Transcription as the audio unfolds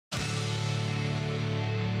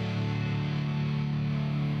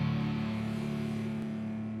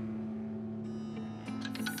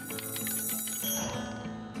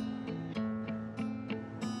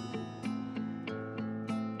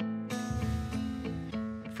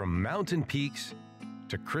From mountain peaks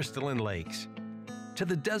to crystalline lakes, to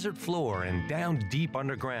the desert floor and down deep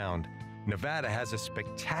underground, Nevada has a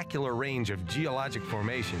spectacular range of geologic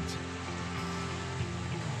formations.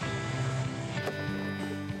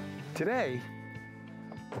 Today,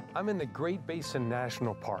 I'm in the Great Basin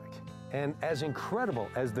National Park, and as incredible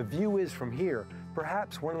as the view is from here,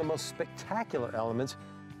 perhaps one of the most spectacular elements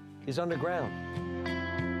is underground.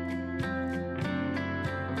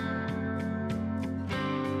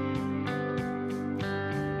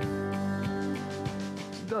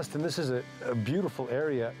 Dustin, this is a beautiful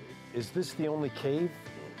area. Is this the only cave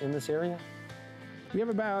in this area? We have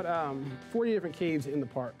about 40 different caves in the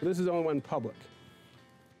park, but this is the only one public.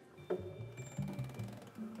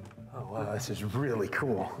 Oh, wow, this is really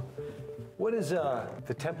cool. What is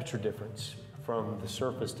the temperature difference from the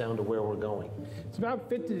surface down to where we're going? It's about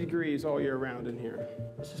 50 degrees all year round in here.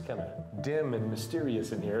 This is kind of dim and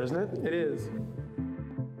mysterious in here, isn't it? It is.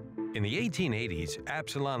 In the 1880s,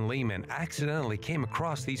 Absalom Lehman accidentally came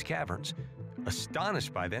across these caverns.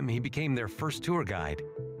 Astonished by them, he became their first tour guide.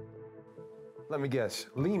 Let me guess,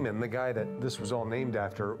 Lehman, the guy that this was all named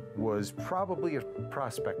after, was probably a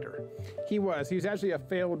prospector. He was. He was actually a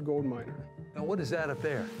failed gold miner. Now, what is that up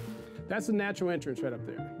there? That's the natural entrance right up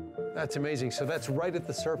there. That's amazing. So that's right at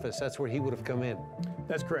the surface. That's where he would have come in.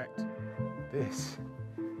 That's correct. This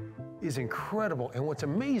is incredible. And what's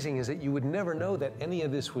amazing is that you would never know that any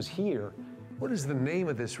of this was here. What is the name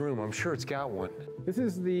of this room? I'm sure it's got one. This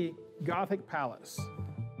is the Gothic Palace.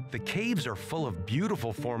 The caves are full of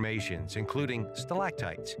beautiful formations, including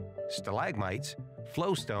stalactites, stalagmites,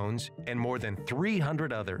 flowstones, and more than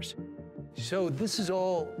 300 others. So this is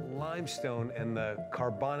all limestone and the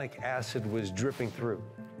carbonic acid was dripping through.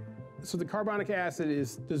 So the carbonic acid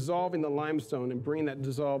is dissolving the limestone and bringing that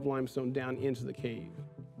dissolved limestone down into the cave.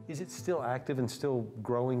 Is it still active and still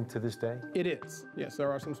growing to this day? It is. Yes,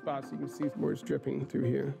 there are some spots you can see where it's dripping through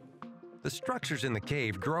here. The structures in the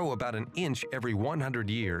cave grow about an inch every 100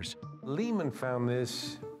 years. Lehman found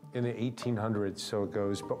this in the 1800s, so it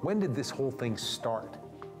goes, but when did this whole thing start?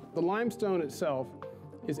 The limestone itself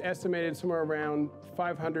is estimated somewhere around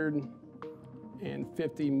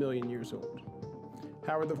 550 million years old.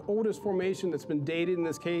 However, the oldest formation that's been dated in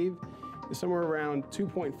this cave is somewhere around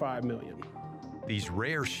 2.5 million. These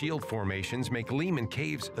rare shield formations make Lehman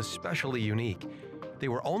Caves especially unique. They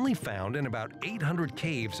were only found in about 800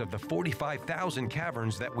 caves of the 45,000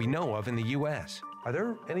 caverns that we know of in the U.S. Are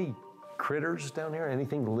there any critters down here?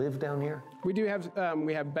 Anything live down here? We do have,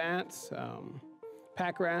 we have bats,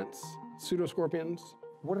 pack rats, pseudoscorpions.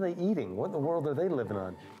 What are they eating? What in the world are they living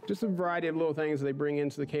on? Just a variety of little things that they bring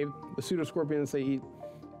into the cave. The pseudoscorpions, they eat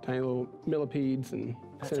tiny little millipedes and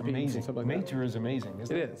centipedes and stuff like that. Nature is amazing,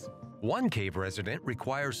 isn't it? It is. One cave resident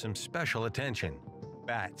requires some special attention: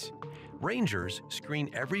 bats. Rangers screen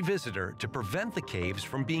every visitor to prevent the caves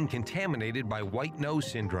from being contaminated by white nose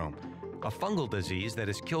syndrome, a fungal disease that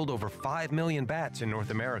has killed over 5 million bats in North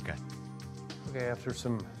America. Okay, after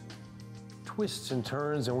some twists and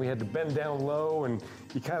turns and we had to bend down low and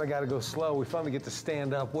you kind of got to go slow, we finally get to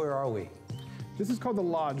stand up. Where are we? This is called the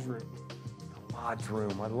lodge room. The lodge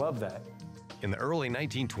room, I love that. In the early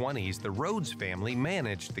 1920s, the Rhodes family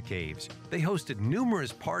managed the caves. They hosted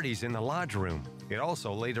numerous parties in the lodge room. It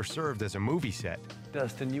also later served as a movie set.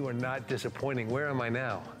 Dustin, you are not disappointing. Where am I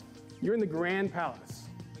now? You're in the Grand Palace.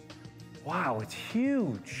 Wow, it's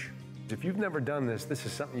huge. If you've never done this, this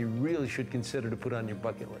is something you really should consider to put on your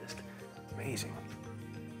bucket list. Amazing.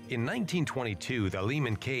 In 1922, the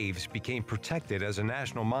Lehman Caves became protected as a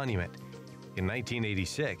national monument. In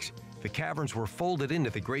 1986, the caverns were folded into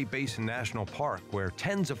the Great Basin National Park, where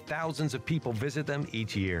tens of thousands of people visit them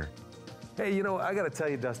each year. Hey, you know, I gotta tell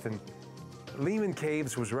you, Dustin, Lehman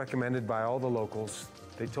Caves was recommended by all the locals.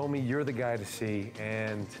 They told me you're the guy to see,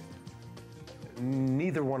 and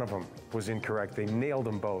neither one of them was incorrect. They nailed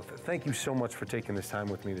them both. Thank you so much for taking this time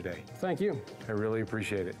with me today. Thank you. I really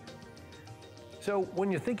appreciate it. So when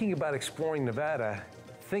you're thinking about exploring Nevada,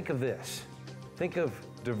 think of this. Think of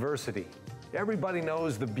diversity. Everybody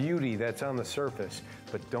knows the beauty that's on the surface,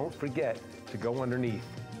 but don't forget to go underneath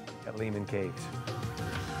at Lehman Caves.